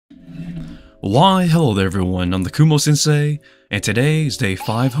Why, hello there everyone, I'm the Kumo Sensei, and today is day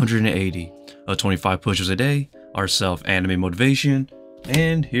 580 of 25 push-ups a day, our self-anime motivation,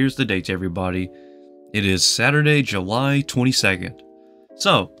 and here's the date everybody. It is Saturday, July 22nd.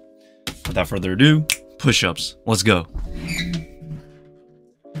 So, without further ado, push-ups, let's go.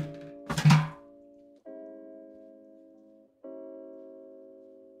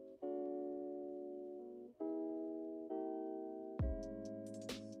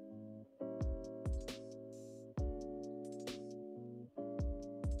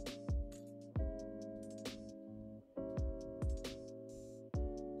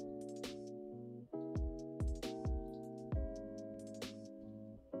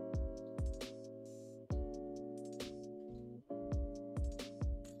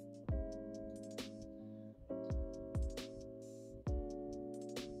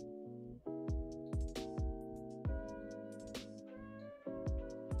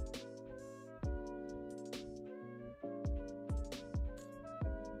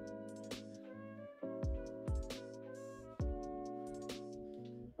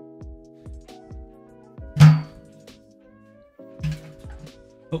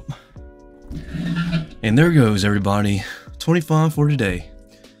 Oh. And there goes everybody, 25 for today.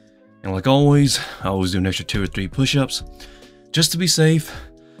 And like always, I always do an extra 2 or 3 push-ups, just to be safe,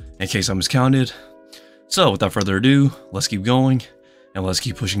 in case I miscounted. So without further ado, let's keep going, and let's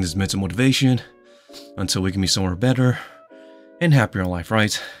keep pushing this mental motivation, until we can be somewhere better, and happier in life,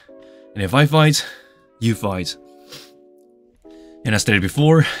 right? And if I fight, you fight. And I stated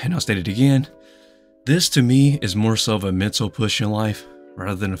before, and I'll state it again, this to me is more so of a mental push in life,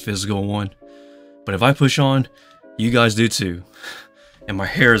 rather than a physical one. But if I push on, you guys do too. And my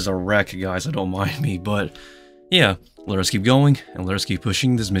hair is a wreck, guys, so don't mind me. But yeah, let us keep going, and let us keep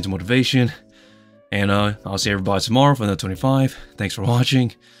pushing this mental motivation. And I'll see everybody tomorrow for another 25. Thanks for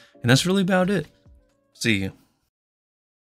watching, and that's really about it. See you.